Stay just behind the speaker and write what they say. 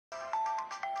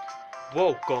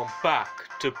Welcome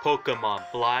back to Pokemon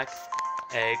Black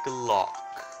Egglocke.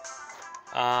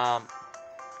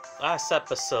 Last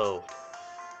episode.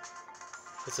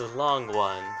 It's a long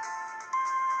one.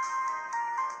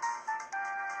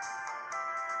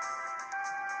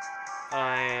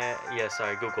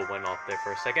 Sorry, Google went off there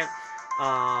for a second.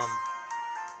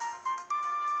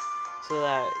 So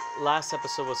that last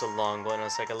episode was a long one. It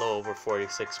was like a little over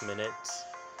 46 minutes.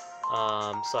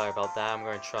 Sorry about that. I'm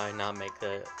going to try not make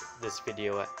this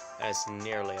video as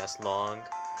nearly as long.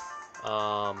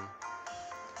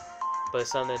 But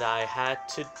it's something that I had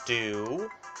to do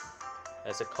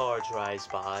as a car drives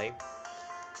by.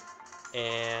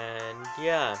 And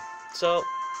yeah, so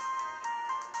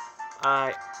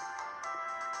I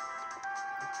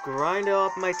grinded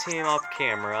up my team off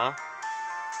camera.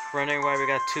 Wondering why we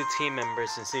got 2 team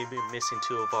members and seem to be missing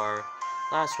 2 of our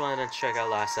last one, and check out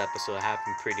last episode. It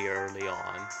happened pretty early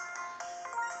on.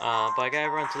 But I gotta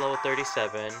run to level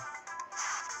 37.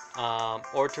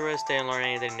 Orturus didn't learn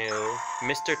anything new.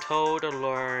 Mr. Toad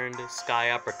learned Sky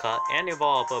Uppercut and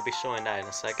Evolve. I'll be showing that in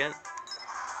a second.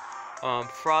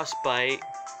 Frostbite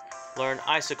learned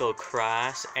Icicle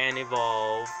Crash and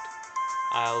Evolved.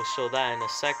 I'll show that in a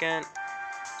second.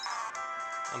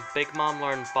 Big Mom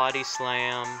learned Body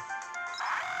Slam.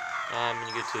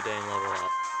 Mewtwo didn't level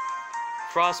up.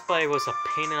 Frostbite was a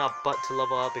pain in the butt to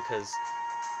level up because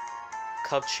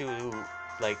Cubchoo,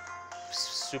 like,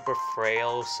 super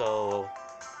frail, so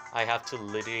I have to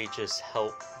literally just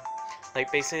help.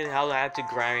 Like, basically how I have to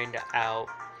grind out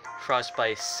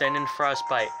Frostbite, send in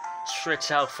Frostbite,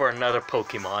 stretch out for another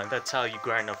Pokemon. That's how you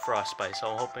grind up Frostbite. So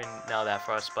I'm hoping now that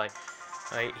Frostbite,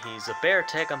 right, he's a bear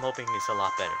tech, I'm hoping he's a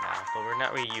lot better now. But we're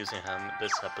not really using him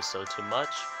this episode too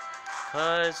much,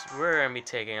 because we're going to be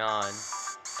taking on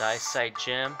the Eyesight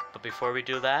Gym. But before we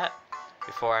do that,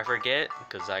 before I forget,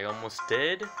 because I almost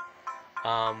did,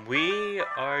 we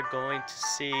are going to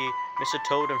see Mr.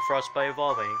 Toad and Frostbite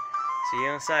evolving. See you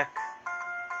in a sec.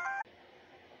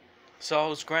 So I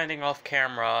was grinding off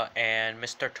camera and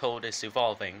Mr. Toad is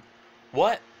evolving.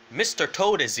 What? Mr.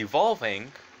 Toad is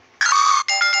evolving?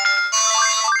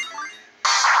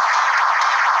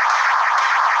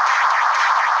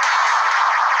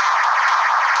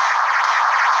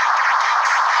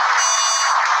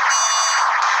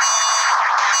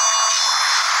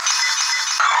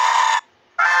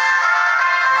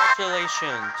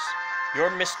 Congratulations! Your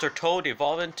Mr. Toad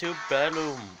evolved into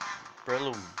Breloom.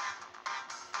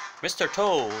 Mr.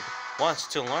 Toad wants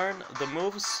to learn the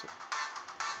moves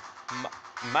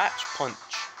Match Punch.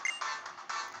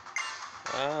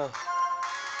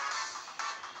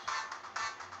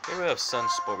 Here we have Sun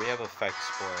Spore. We have Effect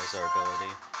Spore as our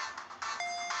ability.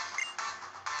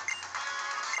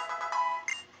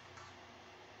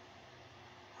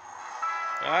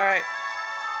 Alright.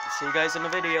 See you guys in the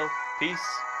video.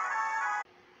 Peace.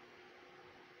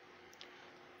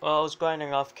 Well, I was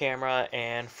grinding off camera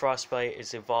and Frostbite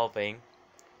is evolving.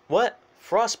 What?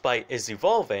 Frostbite is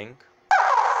evolving?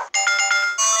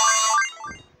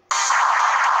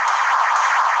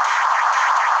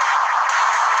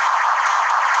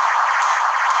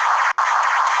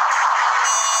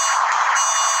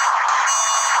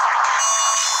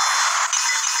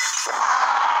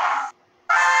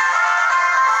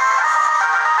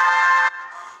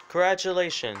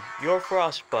 Congratulations, your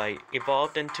Frostbite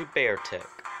evolved into Bear Tech.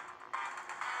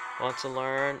 Want to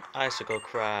learn Icicle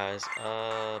Crash.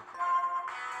 The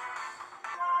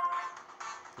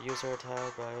user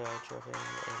attack by dropping an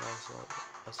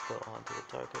icicle onto the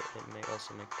target. It may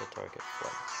also make the target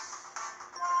flinch.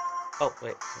 Oh,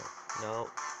 wait. No.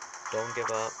 Don't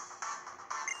give up.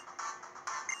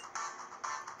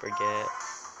 Forget.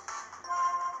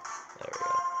 There we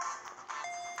go.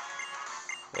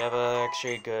 We have an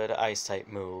actually good ice type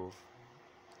move.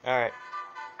 Alright.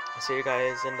 I'll see you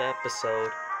guys in the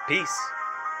episode. Peace!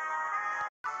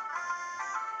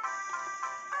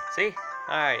 See?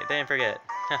 Alright, didn't forget.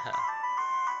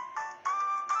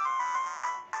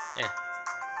 Yeah.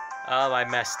 Oh, I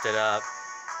messed it up.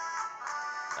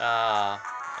 Oh.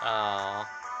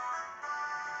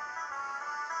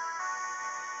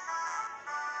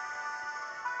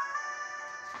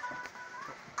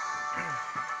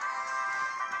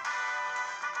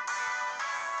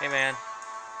 Hey, man.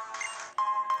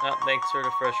 Oh, thanks for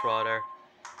the fresh water.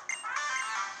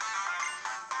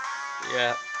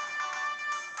 Yeah.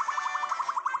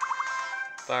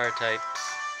 Fire types.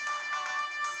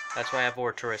 That's why I have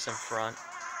Orturus in front.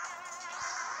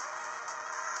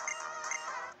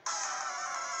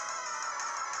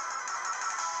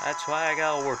 That's why I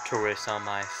got Orturus on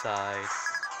my side.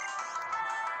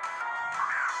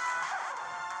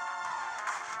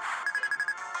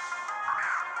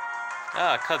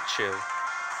 Ah, Cupchew.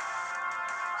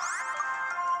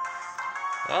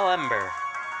 Well, Ember.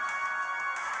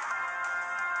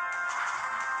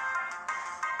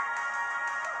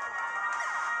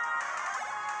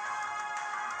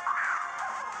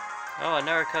 Oh,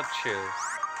 another Cupchew.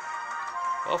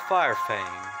 Oh, Firefang.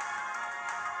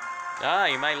 Ah,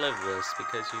 you might live this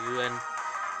because you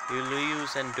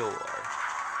lose Endure.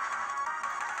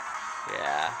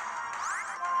 Yeah.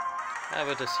 I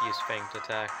would just use Faint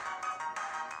attack.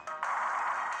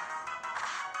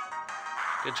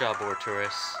 Good job,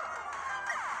 Orturus.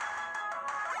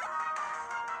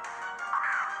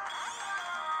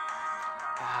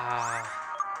 Ah,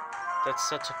 that's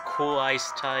such a cool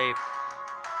ice type.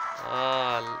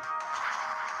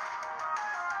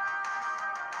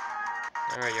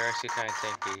 Alright, you're actually kind of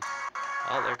tanky.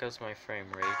 Oh, there goes my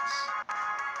frame rates.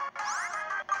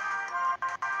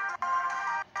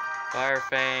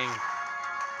 Firefang.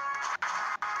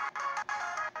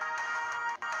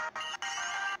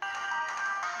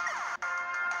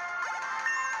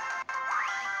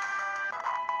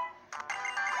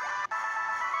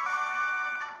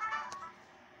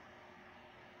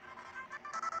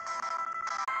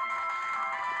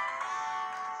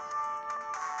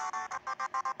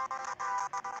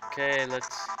 Okay, let's...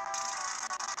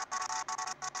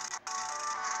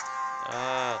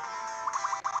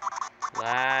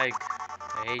 Lag.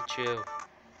 I hate you.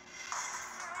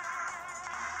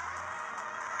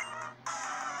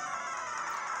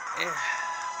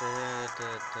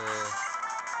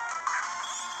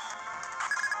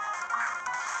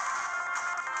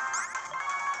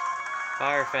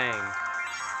 Firefang.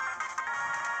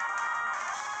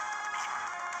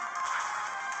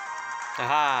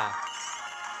 Aha!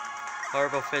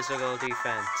 Horrible physical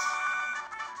defense.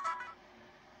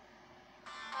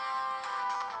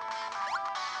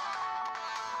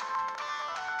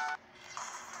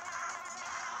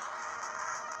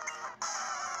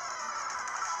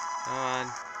 Come on.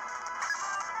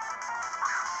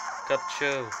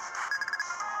 Cupchew.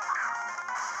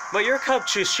 But your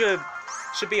Cupchew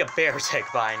should be a bear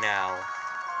tech by now.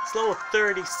 It's level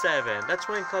 37. That's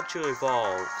when Cupchew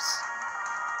evolves.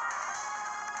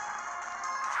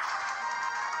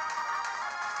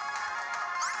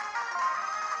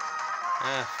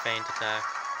 Faint attack.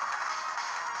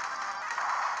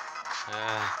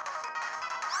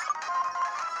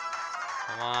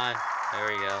 Come on. There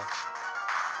we go.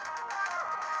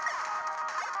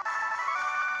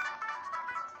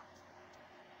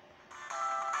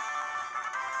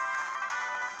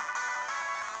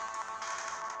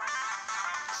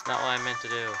 It's not what I meant to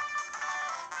do.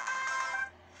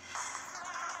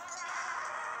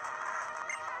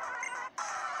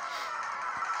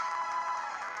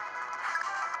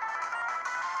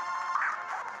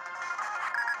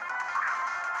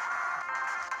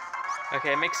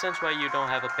 Okay, it makes sense why you don't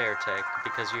have a bear tech,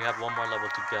 because you have one more level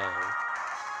to go.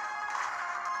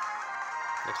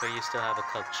 That's why you still have a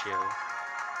Cupchew.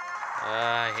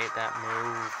 I hate that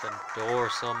move, the door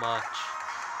so much.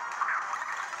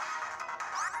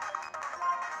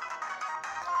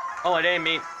 Oh, I didn't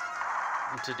mean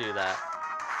to do that.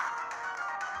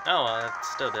 Oh, well, it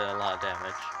still did a lot of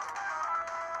damage.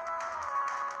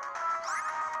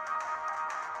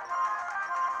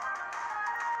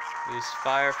 Use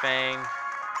Firefang.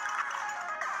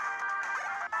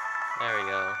 There we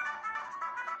go.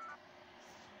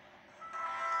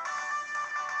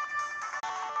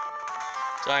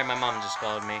 Sorry, my mom just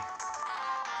called me.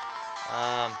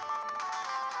 How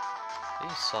do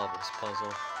you solve this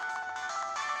puzzle?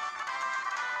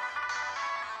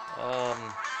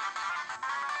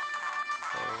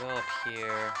 There we go, up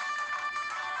here.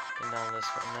 And down this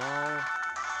one. No.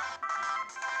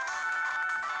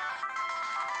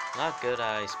 Not good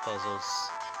at ice puzzles.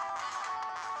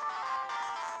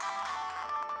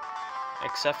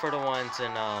 Except for the ones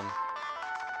in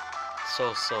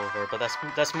Soul Silver, but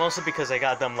that's mostly because I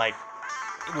got them like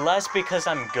less because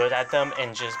I'm good at them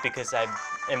and just because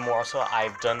and more so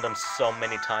I've done them so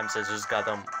many times I just got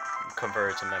them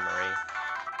converted to memory.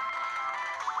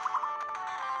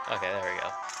 Okay, there we go.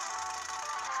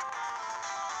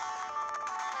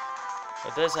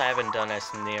 But this I haven't done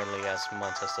as nearly as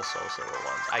much as the Soul Silver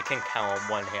ones. I can count on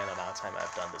one hand the amount of time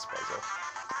I've done this puzzle.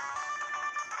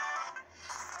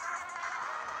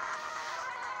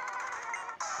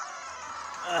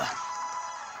 Ugh.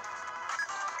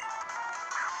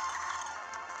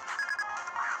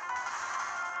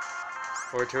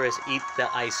 Orturus, eat the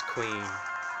Ice Queen.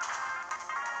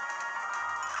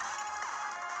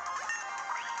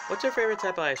 What's your favorite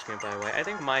type of ice cream, by the way? I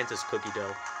think mine's is cookie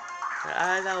dough.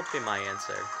 That'll be my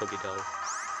answer, cookie dough.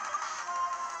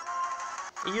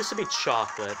 It used to be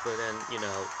chocolate, but then, you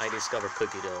know, I discovered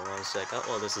cookie dough, and I was like, oh,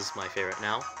 well, this is my favorite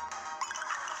now.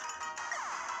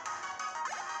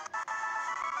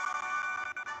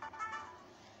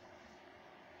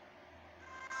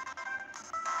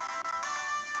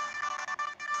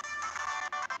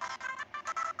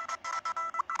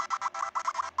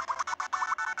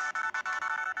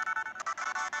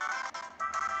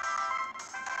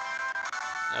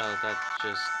 Oh, that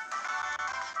just...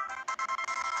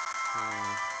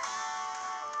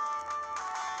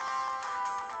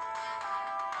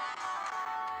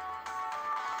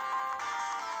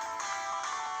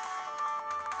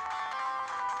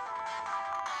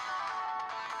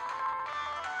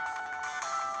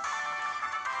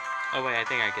 Oh wait, I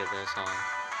think I get this, hold on.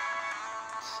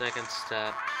 Second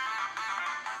step.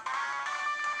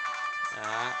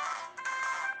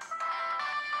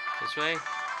 This way?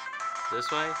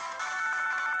 This way?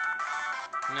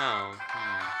 No.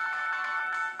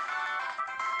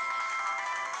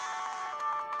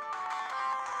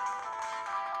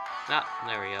 Ah,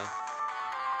 there we go.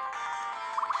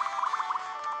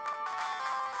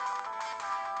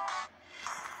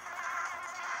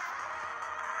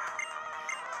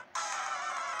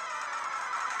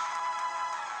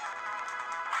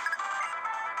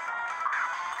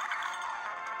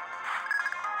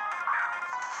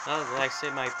 Oh, I see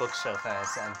my bookshelf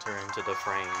has entered into the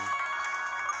frame.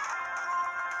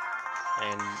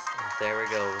 And there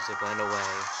it goes, it went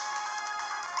away.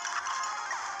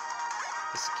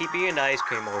 Just keep being an ice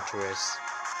cream orchardist.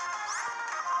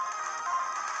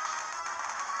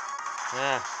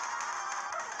 Ah.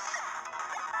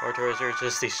 Orcharders are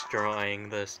just destroying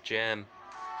this gym.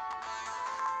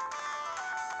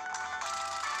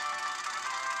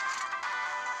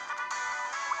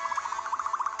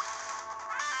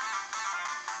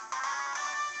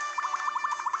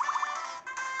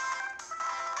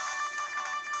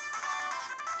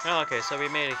 Oh, okay, so we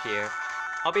made it here.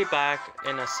 I'll be back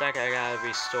in a sec. I gotta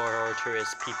restore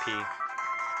Orchard's PP.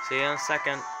 See you in a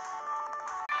second.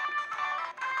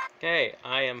 Okay,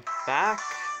 I am back.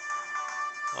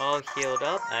 All healed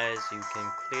up, as you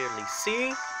can clearly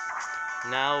see.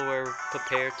 Now we're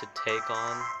prepared to take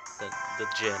on the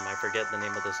gym. I forget the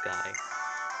name of this guy.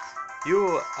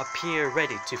 You appear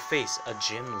ready to face a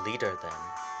gym leader then.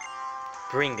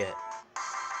 Bring it.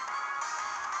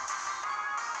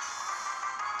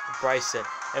 Bryson.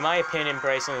 In my opinion,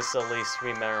 Bryson is the least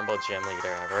memorable gym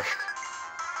leader ever.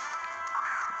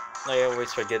 I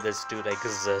always forget this dude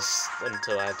exists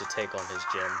until I have to take on his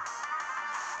gym.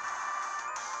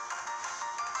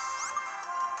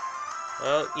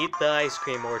 Well, eat the ice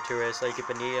cream, Orturus, like you've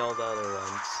been eating all the other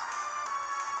ones.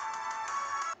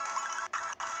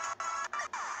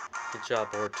 Good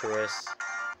job, Orturus.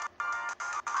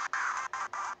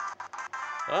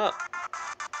 Oh!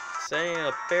 Saying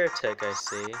a bear tick, I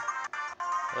see.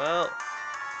 Well,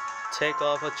 take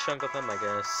off a chunk of him, I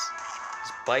guess.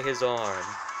 Just bite his arm.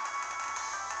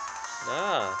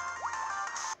 Ah.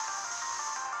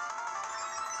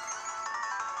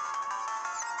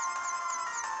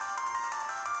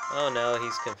 Oh no,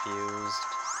 he's confused.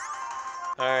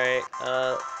 Alright,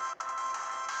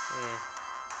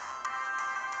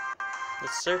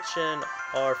 let's search in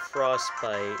our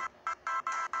frostbite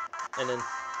and then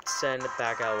send it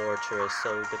back out Orchardus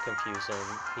so the confusion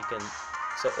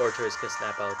so Orchardus can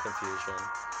snap out confusion.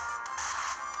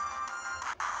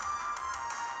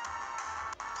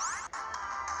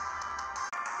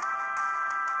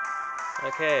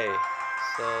 Okay,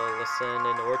 so let's send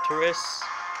in Orchardus.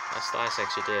 My slice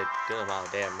actually did a good amount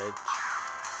of damage.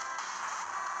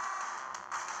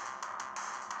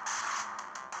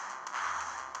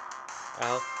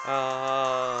 Ow.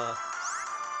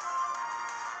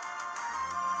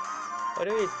 Why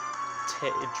do you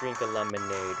drink a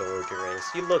lemonade,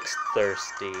 Orchardus? You look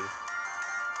thirsty.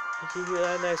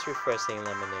 A nice refreshing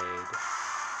lemonade.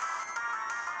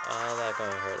 Oh, that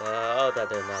gonna hurt. Oh, that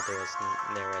did not do as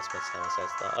near as much damage as I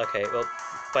thought. Okay, well,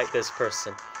 fight this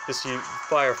person. Just you,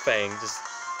 Fire Fang, just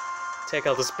take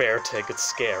out this bear tick, it's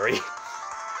scary.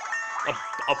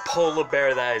 a polar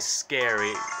bear that is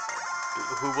scary.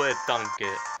 Who would have thunk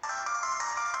it?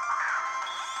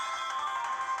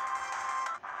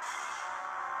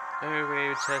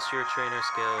 Anyway, test your trainer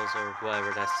skills, or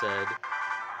whatever that said.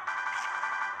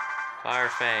 Fire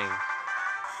Fang.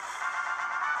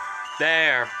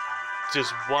 There!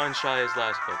 Just one shot his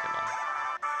last Pokemon.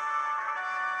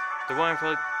 The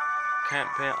wonderful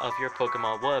campaign of your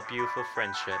Pokemon. What a beautiful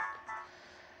friendship.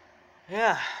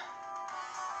 Yeah.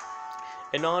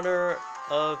 In honor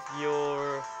of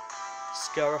your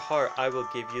Scour Heart, I will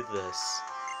give you this.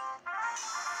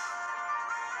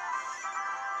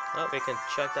 Oh, we can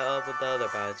check that out with the other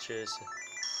batches.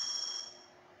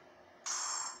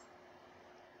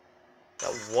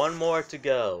 Got one more to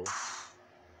go.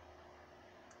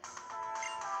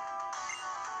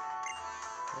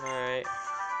 Alright.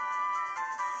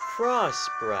 Frost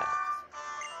Breath.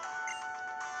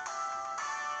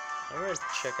 I'm gonna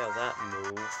check out that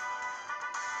move.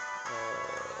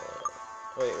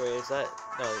 Wait, is that?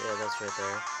 Oh, yeah, that's right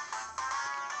there.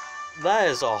 That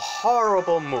is a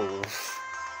horrible move.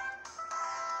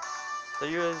 The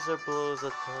user blows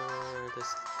a turn.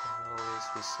 This always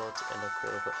results in a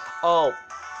critical. Oh,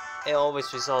 it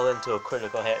always results into a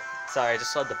critical hit. Sorry, I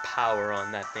just saw the power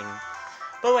on that thing.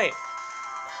 But wait.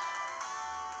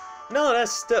 No,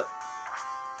 that's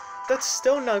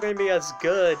still not gonna be as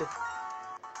good.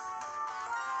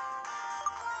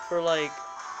 For like,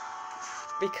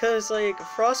 because like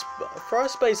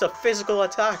Frostbite is a physical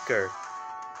attacker.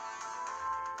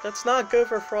 That's not good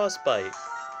for Frostbite.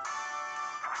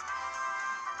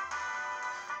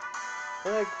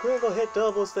 And like critical hit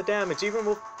doubles the damage, even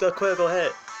with the critical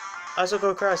hit.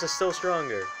 Icicle Crash is still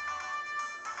stronger.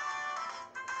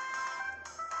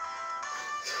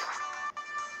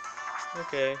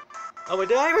 Okay. Oh wait,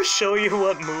 did I ever show you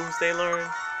what moves they learn?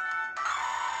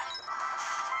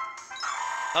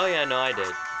 Oh yeah, no, I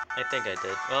did. I think I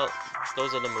did. Well,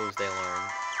 those are the moves they learn.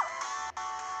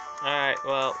 Alright,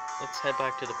 well, let's head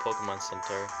back to the Pokemon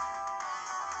Center.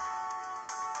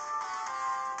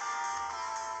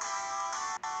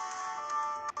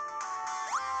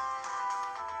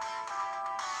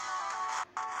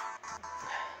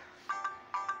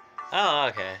 Oh,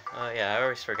 okay. Yeah, I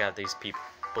always forgot these people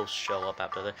show up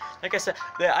after the. Like I said,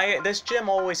 this gym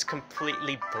always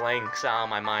completely blanks out of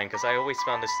my mind because I always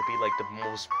found this to be like the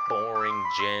most boring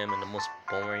gym and the most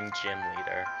boring gym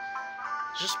leader.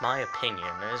 It's just my opinion.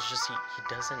 It's just he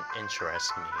doesn't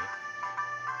interest me.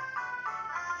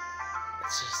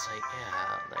 It's just like,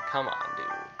 yeah, like come on, dude.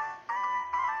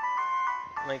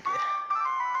 Like,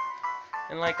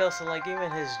 and like also like even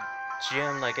his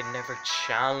gym, like it never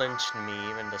challenged me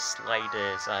even the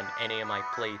slightest on any of my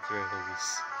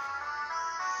playthroughs.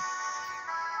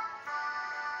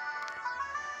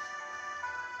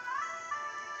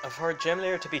 For a gym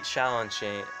leader to be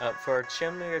challenging, for a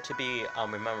gym leader to be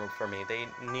remembered for me, they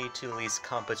need to at least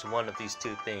accomplish one of these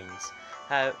two things.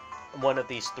 Have one of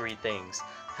these three things.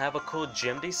 Have a cool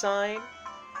gym design.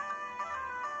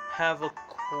 Have a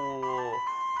cool,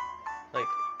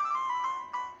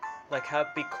 like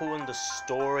have be cool in the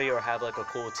story, or have like a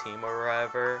cool team or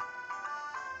whatever,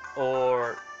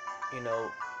 or you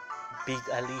know, be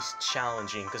at least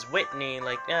challenging. Because Whitney,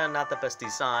 like, yeah, not the best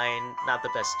design, not the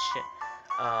best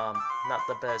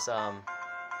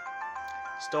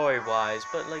story wise,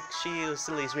 but like she is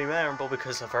at least memorable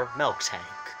because of her milk tank.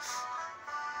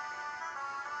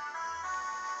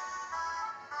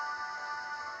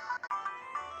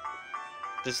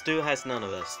 This dude has none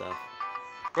of that stuff.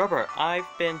 Robert, I've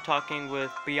been talking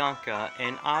with Bianca,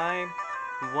 and I'm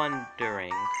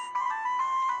wondering,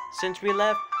 since we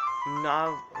left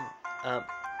Numia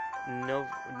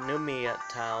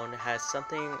Town, has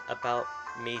something about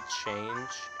me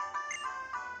changed?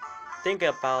 Think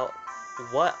about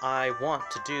what I want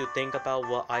to do, think about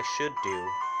what I should do.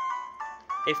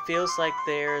 It feels like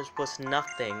there was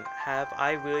nothing. Have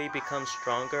I really become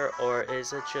stronger, or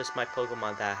is it just my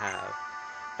Pokemon that have?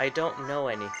 I don't know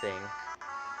anything.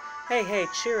 Hey,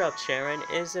 cheer up, Sharon.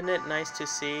 Isn't it nice to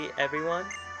see everyone?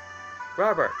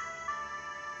 Robert.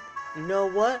 Know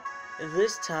what?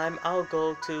 This time I'll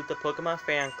go to the Pokemon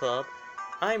fan club.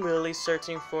 I'm really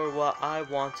searching for what I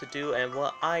want to do and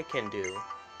what I can do.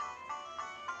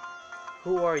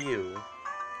 Who are you?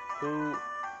 Who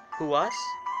us?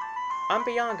 I'm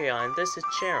Bianca and this is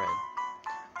Sharon.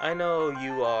 I knew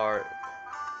you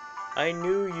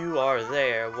are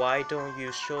there. Why don't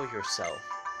you show yourself?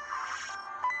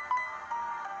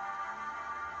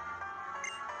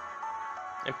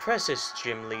 Impressive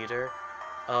gym leader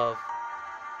of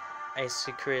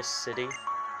Icicle City.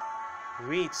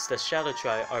 Reads the Shadow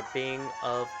Tribe are being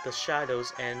of the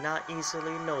shadows and not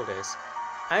easily noticed.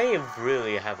 I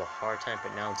really have a hard time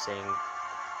pronouncing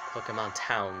Pokemon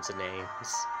Town's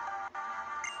names.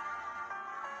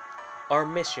 Our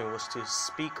mission was to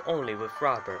speak only with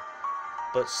Robert,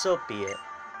 but so be it.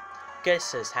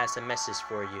 Gesses has a message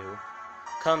for you.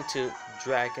 Come to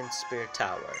Dragon Spirit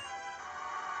Tower.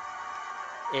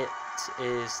 It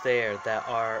is there that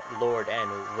our Lord N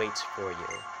waits for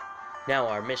you. Now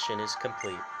our mission is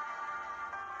complete.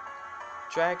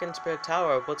 Dragon Spirit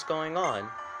Tower, what's going on?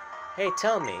 Hey,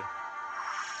 tell me.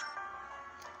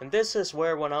 And this is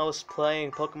where when I was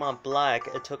playing Pokemon Black,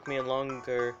 it took me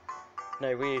longer and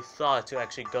I really thought to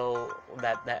actually go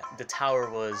that the tower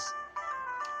was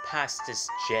past this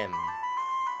gym.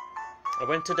 I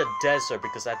went to the desert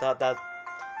because I thought that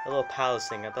the little palace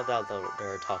thing, I thought that they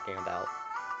were talking about.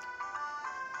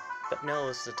 But no,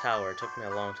 it's the tower. It took me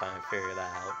a long time to figure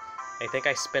that out. I think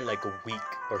I spent like a week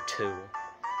or 2,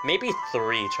 maybe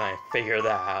 3 trying to figure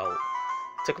that out.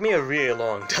 It took me a really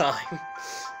long time.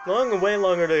 Way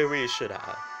longer than I really should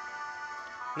have.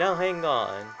 Now hang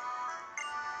on.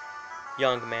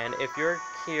 Young man, if you're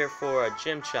here for a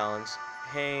gym challenge,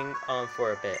 hang on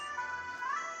for a bit.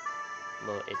 A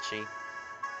little itchy.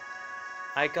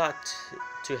 I got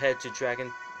to head to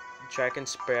Dragon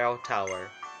Sparrow Tower.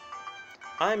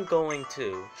 I'm going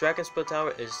to. Dragon Sparrow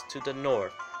Tower is to the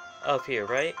north of here,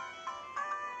 right?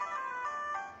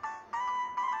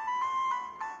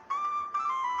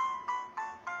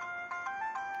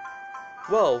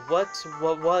 Well,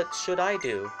 what should I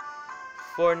do?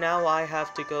 For now, I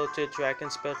have to go to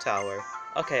Dragon Sparrow Tower.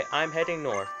 Okay, I'm heading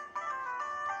north.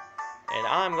 And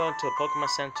I'm going to a Pokemon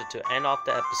Center to end off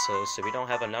the episode so we don't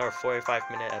have another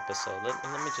 45-minute episode. Let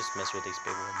me just mess with these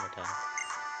people one more time.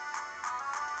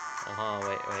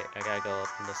 Wait, I gotta go up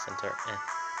in the center.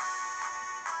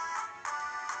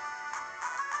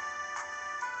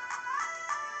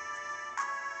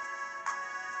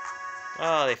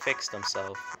 Oh, they fixed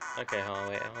themselves. Okay, hold on,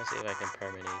 wait, I wanna see if I can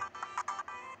permanently.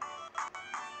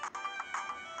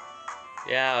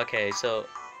 Yeah, okay, so...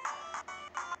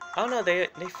 Oh no, they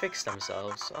fixed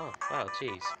themselves. Oh, wow,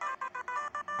 jeez.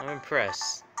 I'm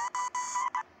impressed.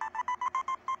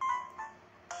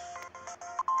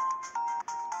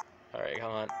 Alright,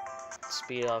 come on.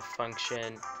 Speed up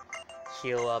function,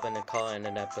 heal up, and then call it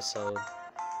an episode.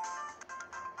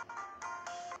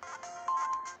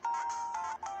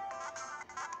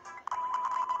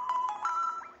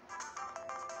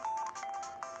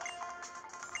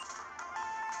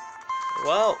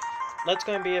 Well, that's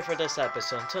going to be it for this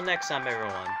episode. Until next time,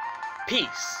 everyone.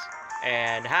 Peace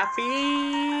and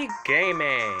happy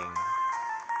gaming!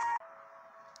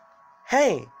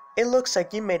 Hey, it looks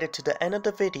like you made it to the end of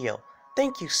the video.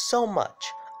 Thank you so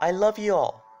much. I love you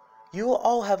all. You will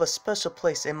all have a special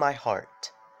place in my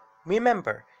heart.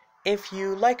 Remember, if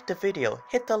you liked the video,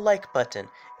 hit the like button.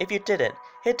 If you didn't,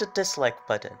 hit the dislike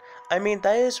button. I mean,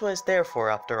 that is what it's there for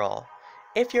after all.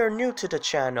 If you're new to the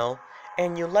channel,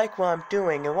 and you like what I'm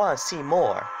doing and want to see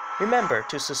more, remember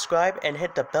to subscribe and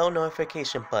hit the bell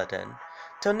notification button.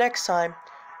 Till next time,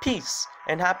 peace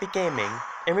and happy gaming,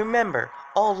 and remember,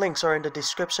 all links are in the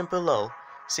description below.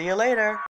 See you later!